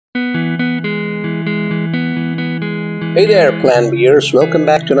Hey there, Plan Bers. Welcome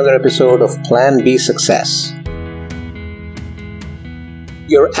back to another episode of Plan B Success.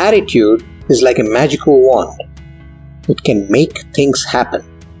 Your attitude is like a magical wand. It can make things happen.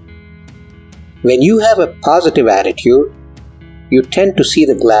 When you have a positive attitude, you tend to see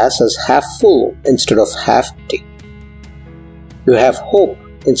the glass as half full instead of half empty. You have hope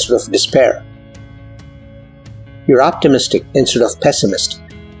instead of despair. You're optimistic instead of pessimistic.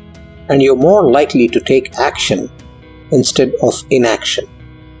 And you're more likely to take action instead of inaction.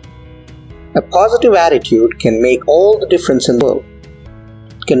 A positive attitude can make all the difference in the world.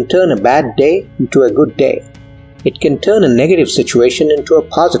 It can turn a bad day into a good day. It can turn a negative situation into a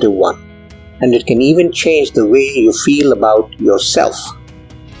positive one. And it can even change the way you feel about yourself.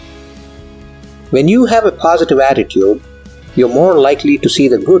 When you have a positive attitude, you're more likely to see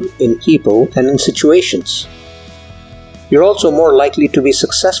the good in people and in situations. You're also more likely to be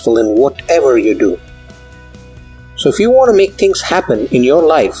successful in whatever you do. So if you want to make things happen in your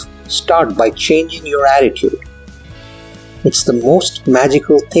life, start by changing your attitude. It's the most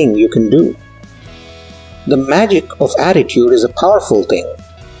magical thing you can do. The magic of attitude is a powerful thing.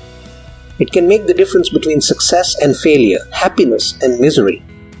 It can make the difference between success and failure, happiness and misery.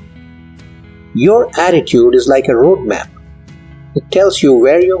 Your attitude is like a roadmap. It tells you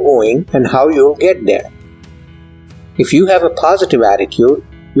where you're going and how you'll get there. If you have a positive attitude,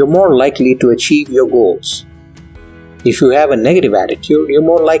 you're more likely to achieve your goals. If you have a negative attitude, you're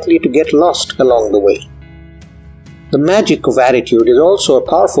more likely to get lost along the way. The magic of attitude is also a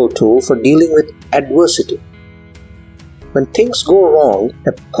powerful tool for dealing with adversity. When things go wrong,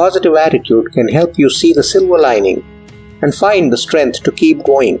 a positive attitude can help you see the silver lining and find the strength to keep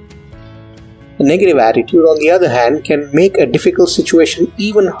going. A negative attitude, on the other hand, can make a difficult situation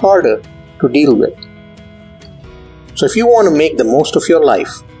even harder to deal with. So if you want to make the most of your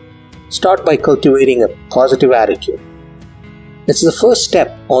life, start by cultivating a positive attitude. It's the first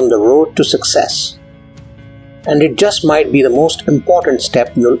step on the road to success. And it just might be the most important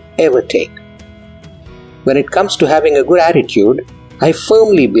step you'll ever take. When it comes to having a good attitude, I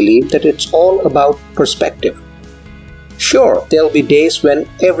firmly believe that it's all about perspective. Sure, there'll be days when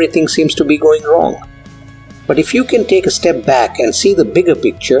everything seems to be going wrong. But if you can take a step back and see the bigger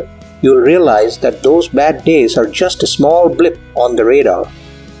picture, you'll realize that those bad days are just a small blip on the radar.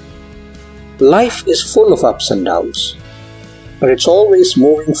 Life is full of ups and downs, but it's always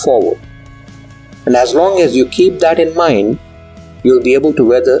moving forward. And as long as you keep that in mind, you'll be able to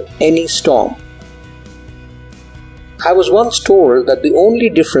weather any storm. I was once told that the only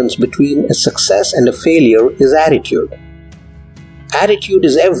difference between a success and a failure is attitude. Attitude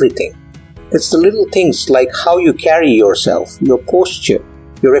is everything. It's the little things like how you carry yourself, your posture,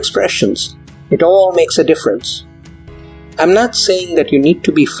 your expressions. It all makes a difference. I'm not saying that you need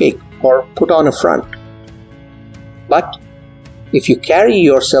to be fake or put on a front. But if you carry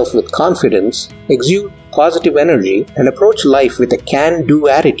yourself with confidence, exude positive energy, and approach life with a can-do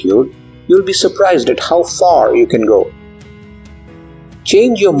attitude, you'll be surprised at how far you can go.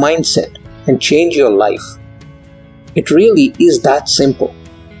 Change your mindset and change your life. It really is that simple.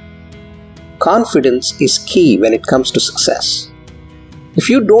 Confidence is key when it comes to success. If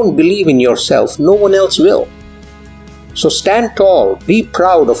you don't believe in yourself, no one else will. So stand tall, be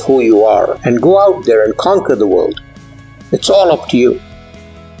proud of who you are, and go out there and conquer the world. It's all up to you.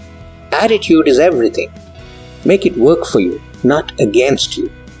 Attitude is everything. Make it work for you, not against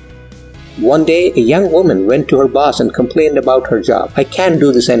you. One day, a young woman went to her boss and complained about her job. "I can't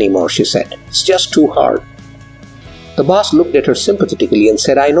do this anymore," she said. "It's just too hard." The boss looked at her sympathetically and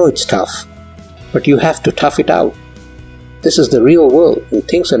said, "I know it's tough, but you have to tough it out. This is the real world, and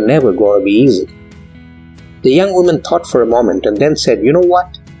things are never going to be easy." The young woman thought for a moment and then said, "You know what?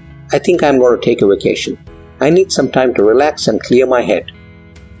 I think I'm going to take a vacation. I need some time to relax and clear my head."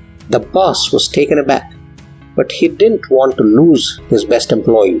 The boss was taken aback, but he didn't want to lose his best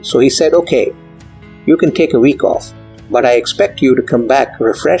employee, so he said, "Okay, you can take a week off, but I expect you to come back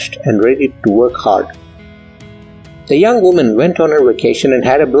refreshed and ready to work hard." The young woman went on her vacation and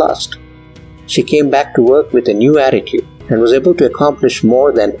had a blast. She came back to work with a new attitude and was able to accomplish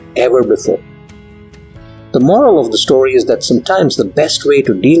more than ever before. The moral of the story is that sometimes the best way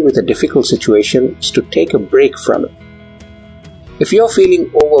to deal with a difficult situation is to take a break from it. If you're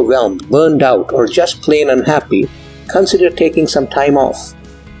feeling overwhelmed, burned out, or just plain unhappy, consider taking some time off.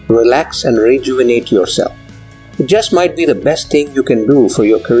 Relax and rejuvenate yourself. It just might be the best thing you can do for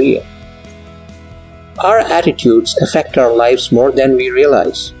your career. Our attitudes affect our lives more than we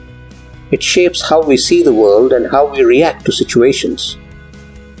realize. It shapes how we see the world and how we react to situations.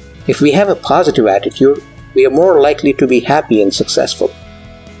 If we have a positive attitude, we are more likely to be happy and successful.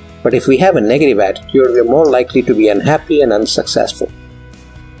 But if we have a negative attitude, we're more likely to be unhappy and unsuccessful.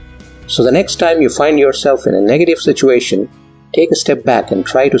 So the next time you find yourself in a negative situation, take a step back and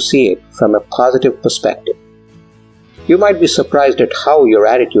try to see it from a positive perspective. You might be surprised at how your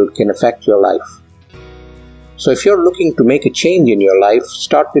attitude can affect your life. So if you're looking to make a change in your life,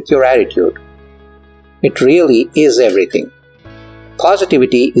 start with your attitude. It really is everything.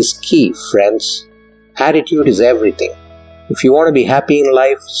 Positivity is key, friends. Attitude is everything. If you want to be happy in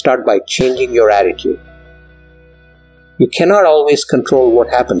life, start by changing your attitude. You cannot always control what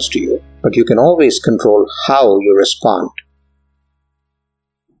happens to you, but you can always control how you respond.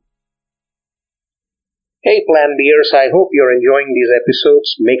 Hey Plan Bers, I hope you're enjoying these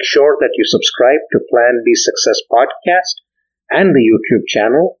episodes. Make sure that you subscribe to Plan B Success Podcast and the YouTube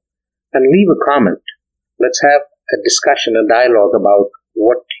channel and leave a comment. Let's have a discussion, a dialogue about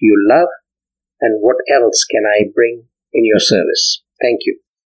what you love and what else can I bring in your service. Thank you.